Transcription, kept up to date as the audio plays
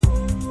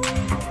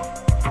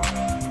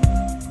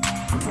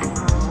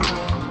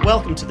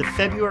Welcome to the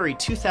February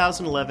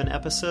 2011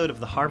 episode of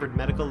the Harvard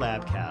Medical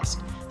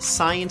Labcast,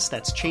 Science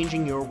That's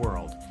Changing Your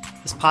World.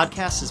 This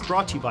podcast is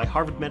brought to you by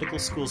Harvard Medical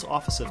School's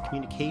Office of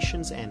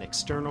Communications and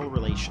External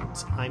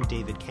Relations. I'm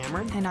David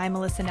Cameron. And I'm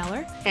Melissa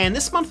Neller. And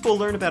this month we'll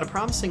learn about a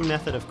promising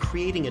method of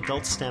creating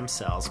adult stem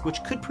cells,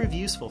 which could prove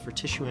useful for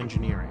tissue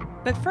engineering.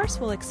 But first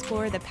we'll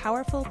explore the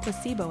powerful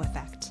placebo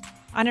effect.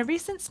 On a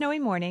recent snowy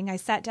morning, I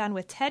sat down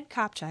with Ted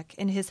Kopchak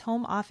in his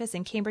home office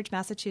in Cambridge,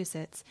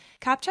 Massachusetts.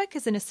 Kopchak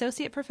is an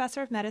associate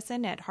professor of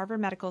medicine at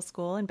Harvard Medical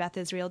School and Beth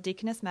Israel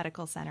Deaconess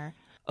Medical Center.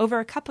 Over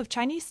a cup of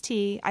Chinese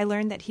tea, I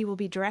learned that he will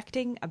be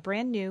directing a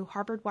brand new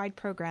Harvard-wide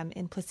program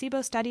in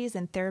placebo studies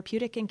and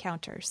therapeutic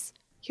encounters.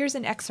 Here's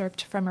an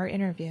excerpt from our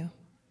interview.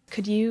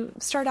 Could you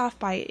start off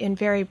by, in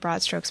very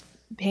broad strokes,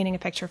 painting a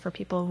picture for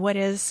people? What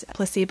is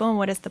placebo and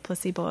what is the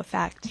placebo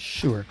effect?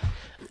 Sure.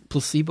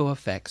 Placebo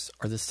effects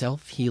are the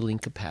self-healing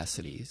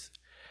capacities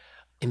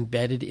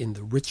embedded in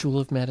the ritual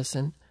of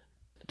medicine,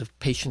 the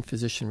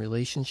patient-physician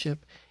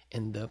relationship,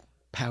 and the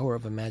power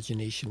of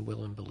imagination,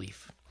 will, and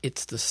belief.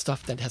 It's the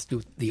stuff that has to do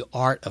with the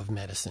art of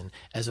medicine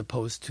as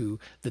opposed to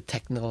the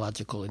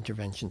technological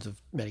interventions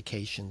of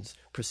medications,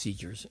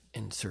 procedures,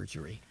 and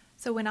surgery.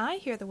 So when I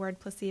hear the word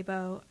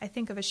placebo, I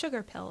think of a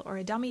sugar pill or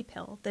a dummy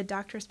pill that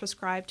doctors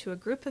prescribe to a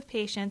group of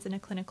patients in a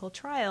clinical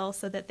trial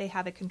so that they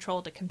have a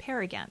control to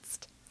compare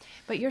against.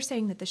 But you're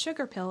saying that the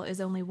sugar pill is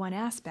only one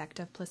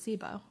aspect of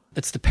placebo.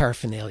 It's the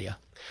paraphernalia.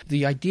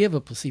 The idea of a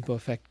placebo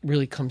effect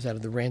really comes out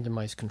of the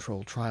randomized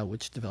controlled trial,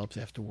 which develops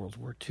after World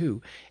War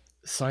II.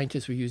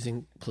 Scientists were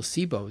using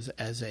placebos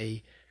as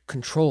a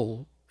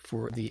control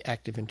for the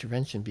active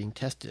intervention being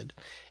tested,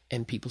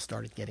 and people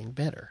started getting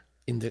better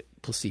in the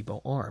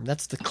placebo arm.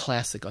 That's the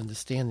classic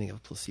understanding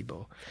of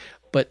placebo.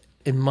 But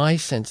in my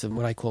sense of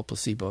what I call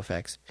placebo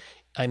effects,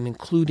 I'm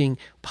including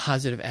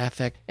positive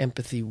affect,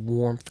 empathy,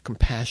 warmth,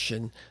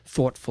 compassion,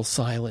 thoughtful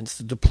silence,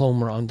 the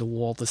diploma on the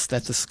wall, the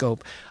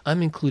stethoscope.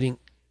 I'm including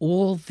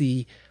all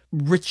the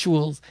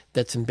rituals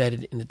that's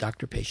embedded in the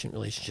doctor-patient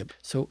relationship.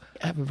 So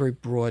I have a very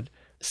broad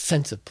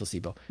sense of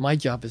placebo. My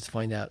job is to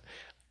find out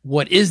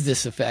what is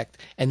this effect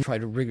and try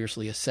to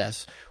rigorously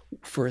assess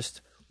first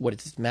what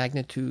is its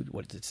magnitude,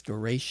 what is its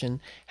duration,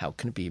 how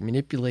can it be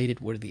manipulated,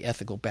 what are the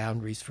ethical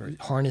boundaries for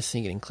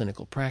harnessing it in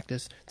clinical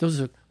practice.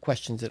 Those are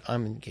questions that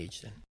I'm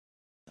engaged in.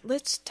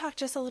 Let's talk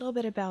just a little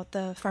bit about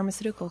the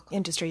pharmaceutical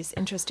industry's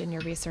interest in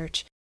your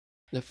research.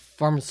 The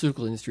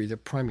pharmaceutical industry, their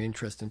primary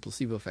interest in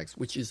placebo effects,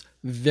 which is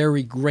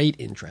very great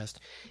interest,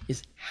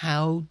 is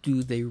how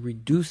do they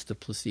reduce the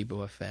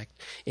placebo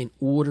effect in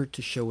order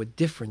to show a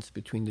difference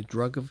between the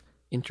drug of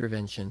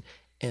intervention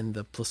and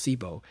the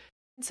placebo.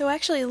 So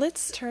actually,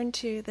 let's turn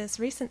to this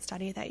recent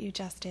study that you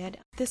just did.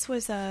 This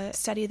was a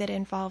study that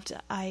involved,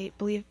 I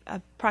believe,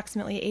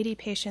 approximately 80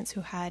 patients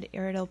who had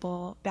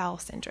irritable bowel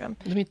syndrome.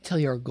 Let me tell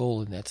you our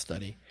goal in that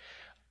study.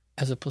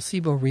 As a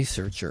placebo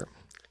researcher,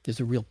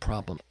 there's a real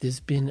problem. There's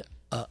been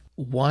a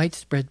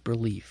widespread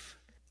belief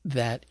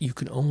that you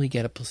can only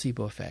get a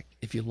placebo effect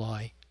if you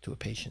lie to a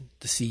patient,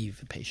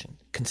 deceive a patient,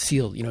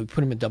 conceal, put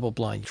them in a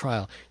double-blind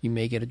trial. You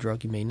may get a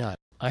drug, you may not.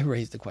 I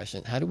raised the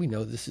question, how do we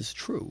know this is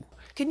true?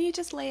 Can you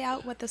just lay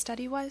out what the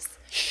study was?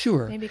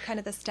 Sure. Maybe kind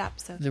of the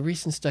steps. The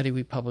recent study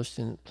we published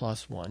in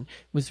PLOS ONE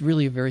was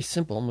really a very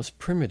simple, almost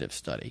primitive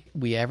study.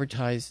 We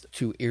advertised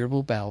to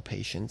irritable bowel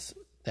patients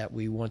that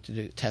we wanted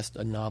to test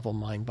a novel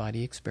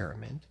mind-body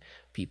experiment.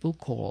 People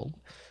called.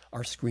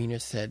 Our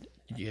screener said,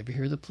 did you ever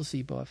hear the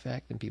placebo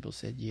effect? And people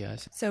said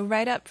yes. So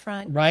right up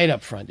front. Right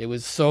up front. It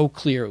was so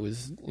clear. It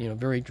was,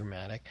 very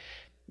dramatic.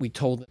 We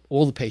told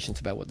all the patients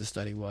about what the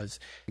study was,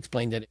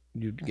 explained that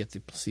you'd get the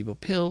placebo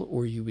pill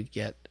or you would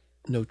get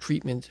no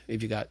treatment.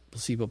 If you got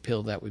placebo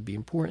pill, that would be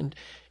important.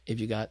 If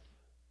you got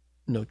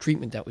no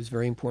treatment, that was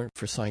very important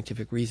for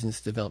scientific reasons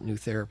to develop new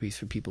therapies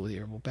for people with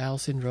irritable bowel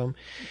syndrome.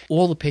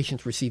 All the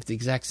patients received the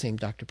exact same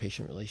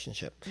doctor-patient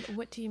relationship.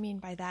 What do you mean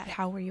by that?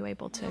 How were you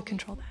able to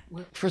control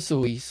that? First of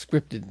all, we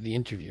scripted the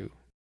interview,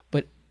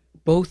 but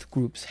both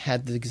groups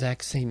had the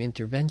exact same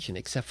intervention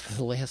except for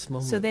the last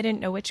moment. So they didn't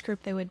know which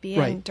group they would be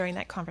in during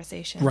that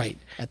conversation. Right.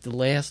 At the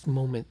last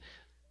moment,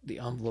 the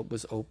envelope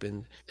was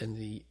opened and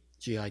the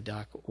GI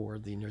doc or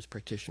the nurse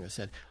practitioner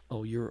said,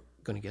 oh, you're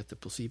going to get the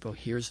placebo.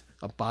 Here's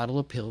a bottle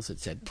of pills that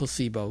said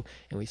placebo.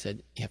 And we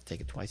said, you have to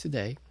take it twice a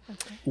day.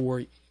 Okay.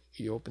 Or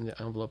you opened the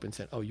envelope and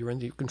said, oh, you're in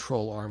the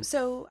control arm.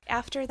 So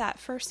after that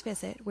first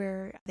visit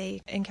where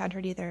they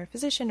encountered either a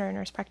physician or a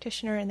nurse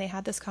practitioner and they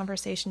had this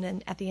conversation,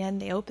 and at the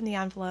end they open the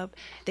envelope,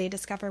 they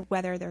discover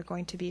whether they're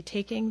going to be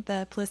taking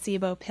the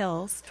placebo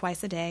pills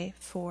twice a day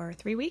for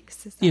 3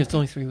 weeks. Is that it's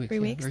only 3 weeks. 3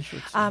 weeks. Very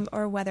short.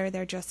 Or whether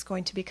they're just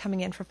going to be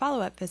coming in for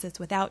follow-up visits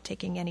without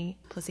taking any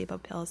placebo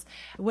pills.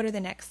 What are the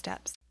next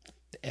steps?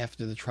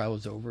 After the trial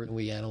was over and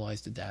we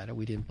analyzed the data,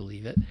 we didn't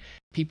believe it.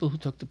 People who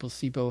took the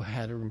placebo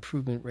had an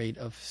improvement rate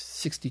of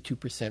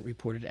 62%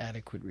 reported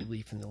adequate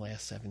relief in the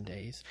last 7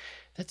 days.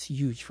 That's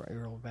huge for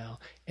irritable bowel.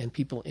 And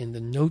people in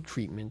the no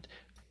treatment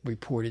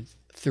reported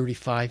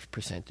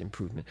 35%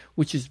 improvement,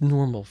 which is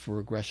normal for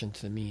regression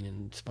to the mean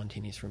and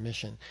spontaneous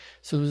remission.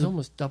 So it was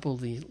almost double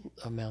the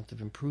amount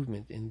of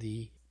improvement in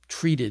the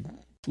treated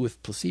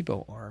with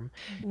placebo arm.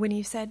 When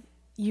you said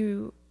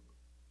you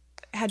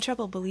had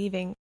trouble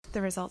believing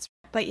the results,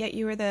 but yet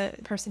you were the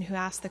person who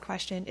asked the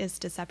question, is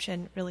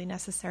deception really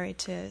necessary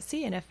to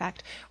see an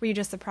effect? Were you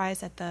just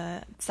surprised at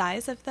the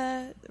size of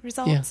the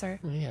results?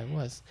 Yeah, it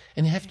was.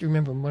 And you have to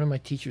remember, one of my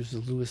teachers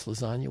was Louis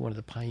Lasagna, one of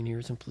the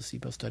pioneers in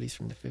placebo studies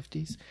from the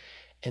 50s.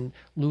 And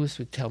Louis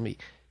would tell me,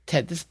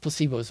 Ted, this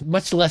placebo is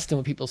much less than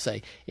what people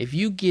say. If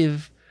you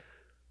give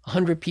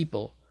 100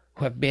 people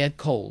who have bad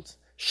colds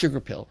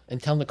sugar pill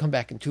and tell them to come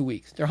back in 2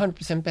 weeks, they're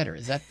 100% better.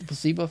 Is that the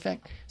placebo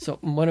effect? So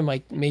one of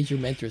my major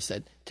mentors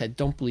said, Ted,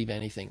 don't believe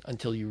anything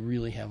until you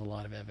really have a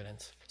lot of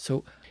evidence.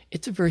 So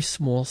it's a very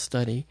small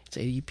study. It's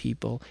 80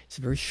 people. It's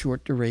a very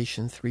short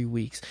duration, 3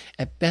 weeks.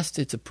 At best,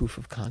 it's a proof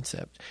of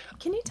concept.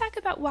 Can you talk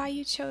about why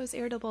you chose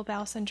irritable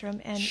bowel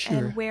syndrome and, Sure.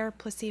 and where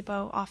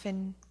placebo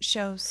often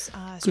shows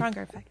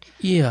stronger effect?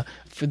 Yeah.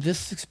 For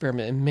this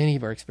experiment and many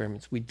of our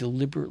experiments, we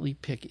deliberately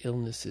pick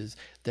illnesses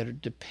that are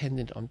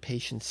dependent on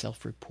patient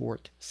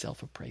self-report,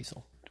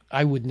 self-appraisal.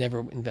 I would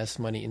never invest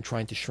money in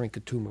trying to shrink a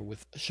tumor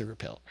with a sugar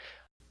pill.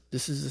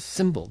 This is a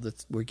symbol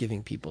that we're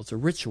giving people. It's a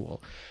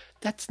ritual.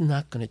 That's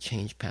not going to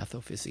change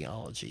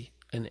pathophysiology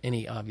in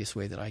any obvious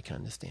way that I can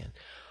understand.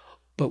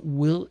 But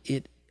will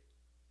it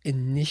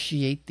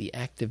initiate the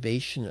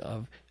activation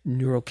of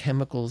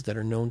neurochemicals that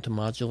are known to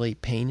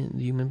modulate pain in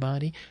the human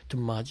body, to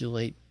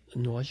modulate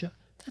nausea?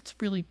 That's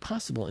really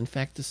possible. In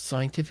fact, the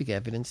scientific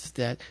evidence is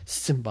that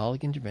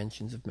symbolic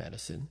interventions of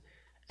medicine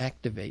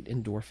activate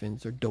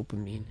endorphins or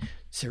dopamine,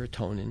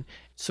 serotonin.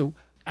 So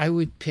I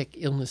would pick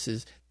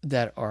illnesses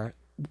that are,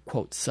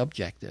 quote,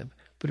 subjective,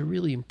 but are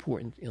really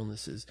important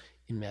illnesses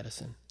in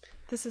medicine.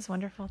 This is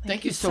wonderful.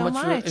 Thank you so much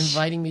for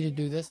inviting me to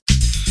do this.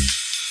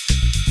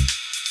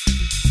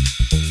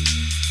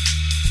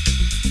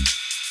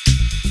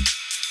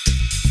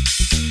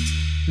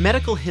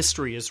 Medical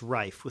history is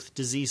rife with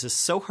diseases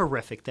so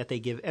horrific that they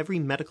give every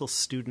medical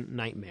student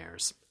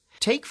nightmares.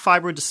 Take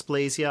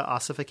fibrodysplasia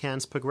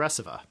ossificans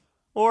progressiva,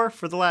 or,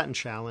 for the Latin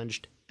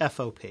challenged,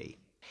 FOP.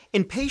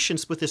 In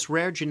patients with this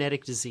rare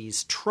genetic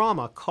disease,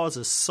 trauma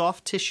causes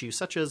soft tissue,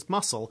 such as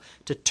muscle,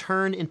 to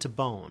turn into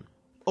bone.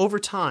 Over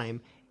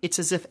time, it's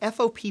as if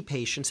FOP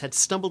patients had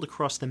stumbled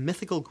across the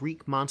mythical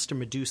Greek monster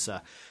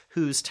Medusa,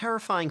 whose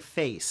terrifying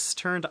face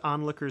turned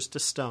onlookers to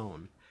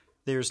stone.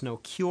 There's no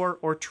cure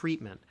or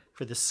treatment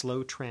for this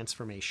slow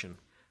transformation.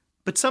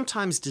 But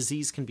sometimes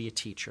disease can be a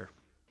teacher.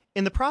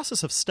 In the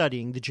process of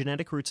studying the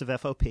genetic roots of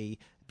FOP,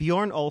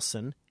 Bjorn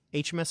Olsen,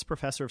 HMS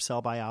professor of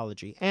cell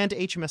biology, and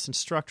HMS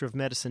instructor of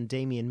medicine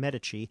Damien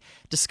Medici,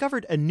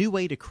 discovered a new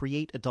way to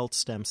create adult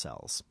stem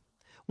cells.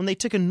 When they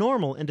took a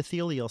normal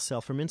endothelial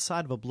cell from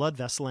inside of a blood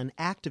vessel and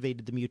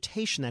activated the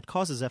mutation that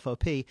causes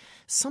FOP,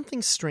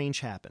 something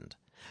strange happened.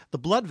 The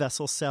blood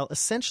vessel cell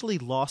essentially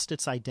lost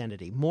its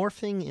identity,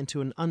 morphing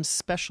into an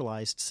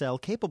unspecialized cell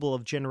capable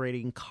of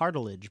generating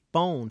cartilage,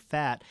 bone,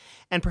 fat,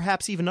 and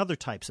perhaps even other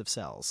types of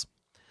cells.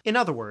 In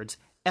other words,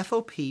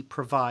 FOP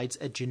provides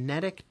a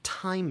genetic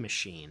time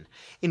machine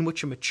in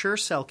which a mature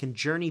cell can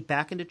journey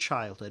back into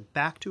childhood,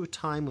 back to a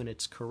time when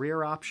its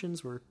career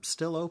options were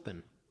still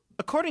open.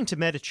 According to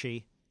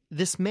Medici,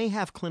 this may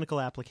have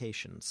clinical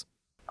applications.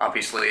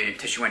 Obviously,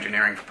 tissue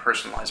engineering for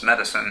personalized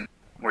medicine,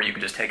 where you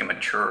can just take a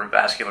mature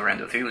vascular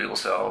endothelial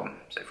cell,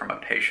 say from a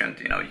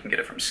patient, you can get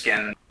it from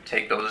skin,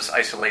 take those,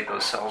 isolate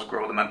those cells,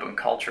 grow them up in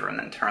culture, and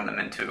then turn them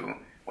into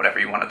whatever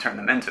you want to turn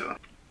them into.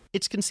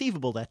 It's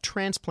conceivable that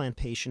transplant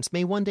patients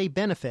may one day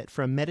benefit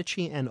from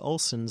Medici and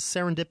Olsen's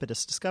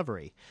serendipitous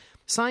discovery.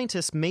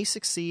 Scientists may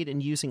succeed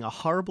in using a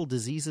horrible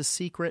disease's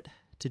secret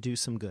to do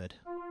some good.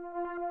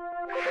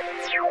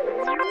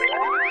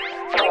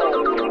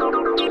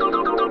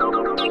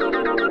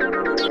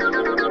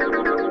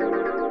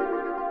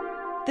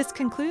 This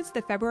concludes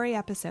the February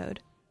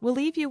episode. We'll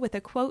leave you with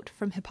a quote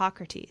from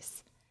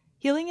Hippocrates.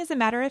 Healing is a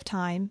matter of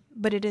time,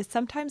 but it is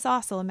sometimes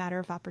also a matter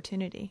of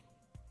opportunity.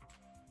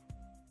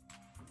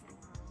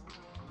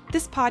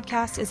 This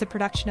podcast is a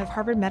production of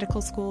Harvard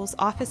Medical School's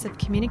Office of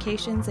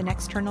Communications and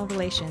External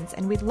Relations,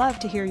 and we'd love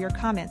to hear your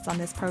comments on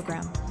this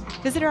program.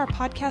 Visit our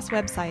podcast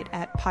website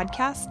at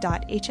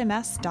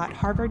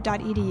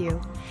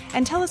podcast.hms.harvard.edu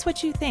and tell us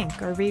what you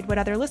think or read what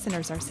other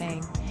listeners are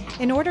saying.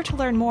 In order to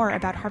learn more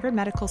about Harvard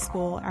Medical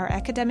School, our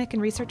academic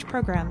and research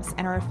programs,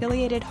 and our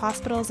affiliated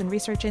hospitals and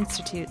research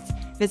institutes,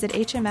 visit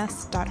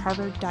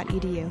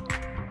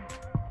hms.harvard.edu.